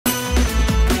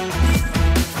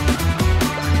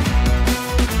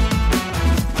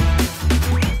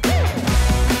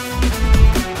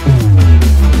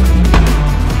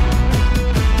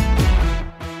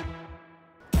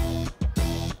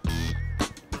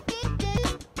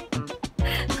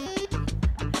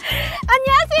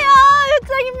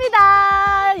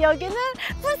반갑습니다. 여기는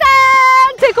부산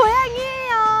제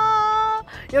고향이에요.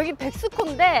 여기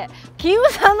백스코인데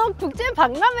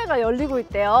기후산업국제박람회가 열리고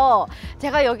있대요.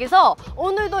 제가 여기서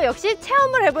오늘도 역시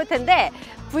체험을 해볼 텐데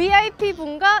VIP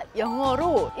분과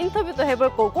영어로 인터뷰도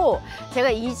해볼 거고,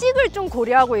 제가 이직을 좀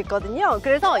고려하고 있거든요.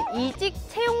 그래서 이직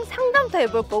채용 상담도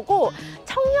해볼 거고,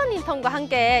 청년 인턴과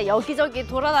함께 여기저기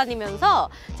돌아다니면서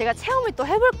제가 체험을 또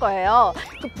해볼 거예요.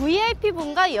 그 VIP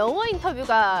분과 영어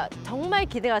인터뷰가 정말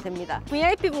기대가 됩니다.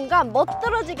 VIP 분과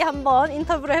멋들어지게 한번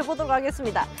인터뷰를 해보도록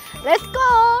하겠습니다. 렛츠고!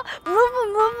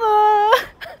 무브!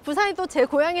 부산이 또 제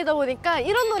고향이다 보니까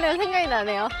이런 노래가 생각이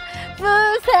나네요.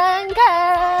 부산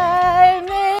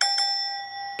갈매.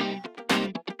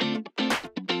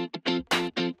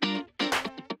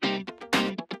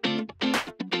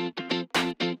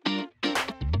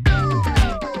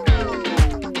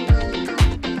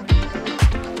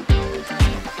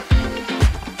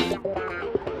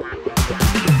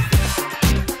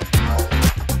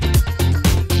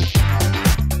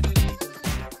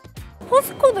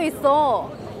 포스코도 있어.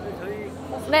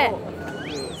 네.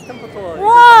 스탬프 투어.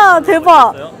 와,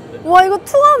 대박. 네. 와, 이거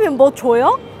투어하면 뭐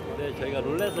줘요? 네, 저희가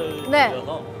롤렛을 네.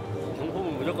 돌려서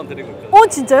경품은 무조건 드리고 있거든요.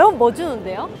 진짜요? 뭐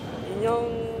주는데요? 인형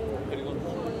그리고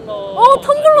텀블러.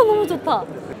 텀블러 너무 좋다. 아,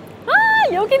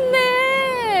 여기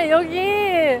있네. 여기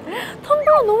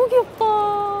텀블러 너무 귀엽다.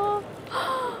 와,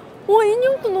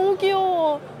 인형도 너무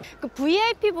귀여워. 그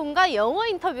VIP 분과 영어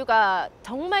인터뷰가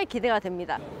정말 기대가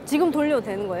됩니다. 지금 돌려도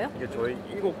되는 거예요? 이게 저희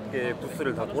 7개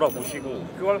부스를 다 돌아보시고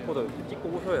QR코드 찍고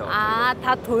오셔야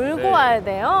다 돌고 네. 와야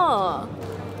돼요?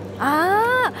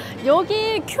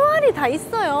 여기 QR이 다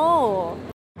있어요.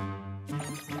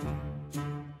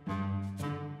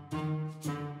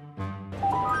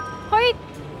 허잇!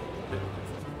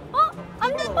 와,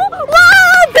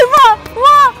 대박!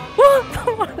 와,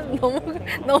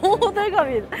 너무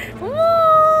호들갑이다.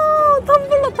 우와,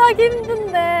 텀블러 타기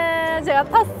힘든데 제가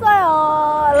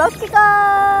탔어요.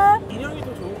 럭키가. 인형이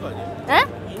더 좋은 거 아니에요? 에?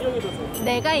 인형이 더 좋은 거.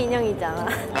 내가 인형이잖아.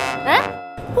 에?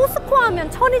 포스코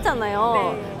하면 철이잖아요.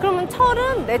 네. 그러면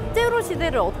철은 넷제로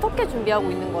시대를 어떻게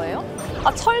준비하고 있는 거예요?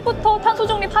 철부터 탄소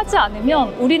중립하지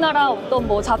않으면 우리나라 어떤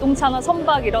뭐 자동차나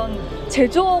선박 이런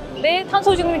제조업의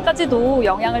탄소 중립까지도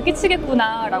영향을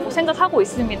끼치겠구나라고 생각하고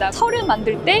있습니다. 철을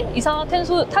만들 때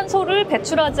이산화탄소를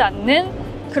배출하지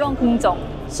않는 그런 공정,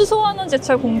 수소환원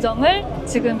제철 공정을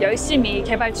지금 열심히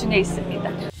개발 중에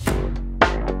있습니다.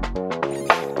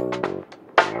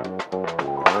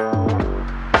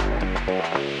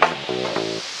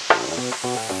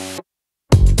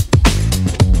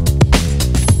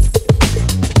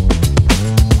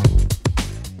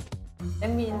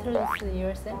 Let me introduce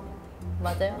yourself.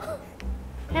 맞아요?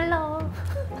 Hello.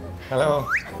 Hello.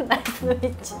 Nice to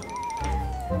meet you.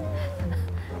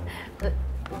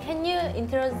 Can you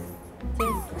introduce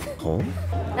this?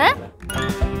 에?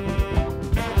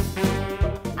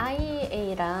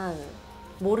 IEA란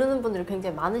모르는 분들이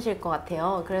굉장히 많으실 것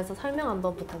같아요. 그래서 설명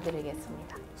한번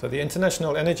부탁드리겠습니다. So the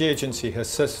International Energy Agency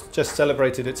has just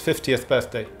celebrated its 50th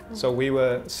birthday. So we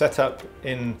were set up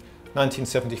in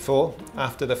 1974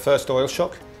 after the first oil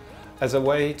shock as a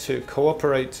way to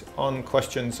cooperate on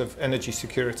questions of energy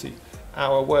security.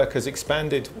 Our work has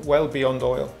expanded well beyond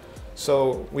oil.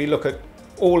 So we look at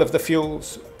all of the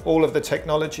fuels, all of the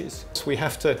technologies. So we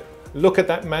have to look at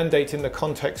that mandate in the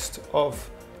context of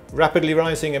rapidly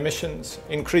rising emissions,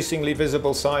 increasingly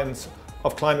visible signs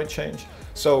of climate change.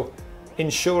 So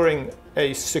ensuring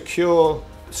a secure,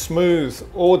 smooth,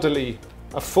 orderly,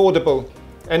 affordable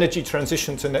energy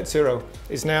transition to net zero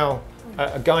is now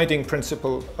a guiding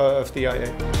principle of the IA.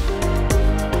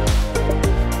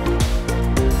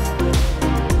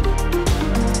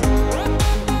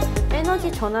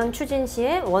 에너지 전환 추진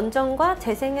시에 원전과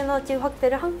재생에너지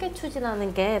확대를 함께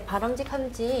추진하는 게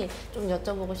바람직한지 좀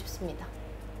여쭤보고 싶습니다.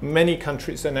 Many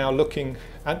countries are now looking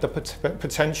at the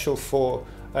potential for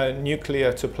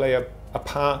nuclear to play a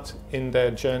part in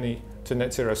their journey to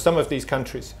net zero. Some of these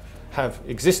countries have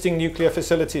existing nuclear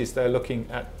facilities. They're looking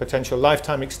at potential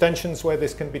lifetime extensions where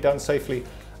this can be done safely,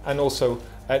 and also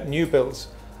at new builds.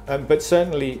 But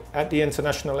certainly at the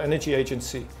International Energy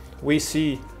Agency, we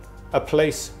see a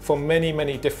place for many,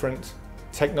 many different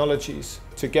technologies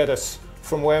to get us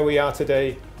from where we are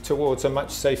today towards a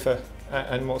much safer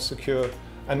and more secure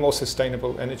and more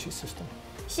sustainable energy system.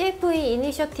 CFE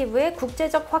이니셔티브의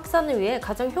국제적 확산을 위해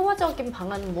가장 효과적인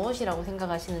방안은 무엇이라고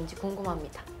생각하시는지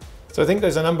궁금합니다. So I think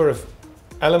there's a number of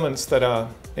elements that are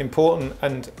important,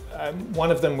 and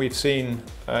one of them we've seen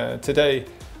today,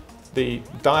 the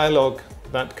dialogue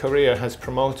that Korea has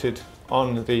promoted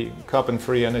on the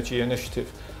carbon-free energy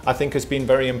initiative, I think has been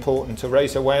very important to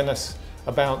raise awareness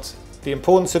about the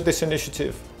importance of this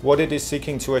initiative, what it is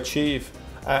seeking to achieve,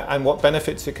 and what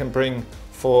benefits it can bring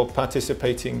for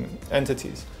participating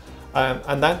entities.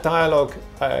 And that dialogue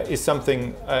is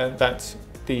something that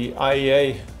the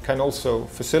IEA can also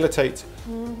facilitate.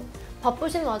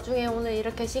 바쁘신 와중에 오늘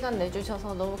이렇게 시간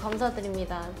내주셔서 너무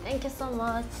감사드립니다. Thank you so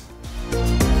much.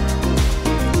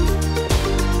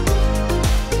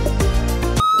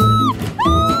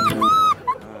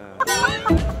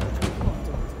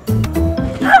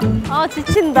 아,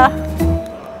 지친다.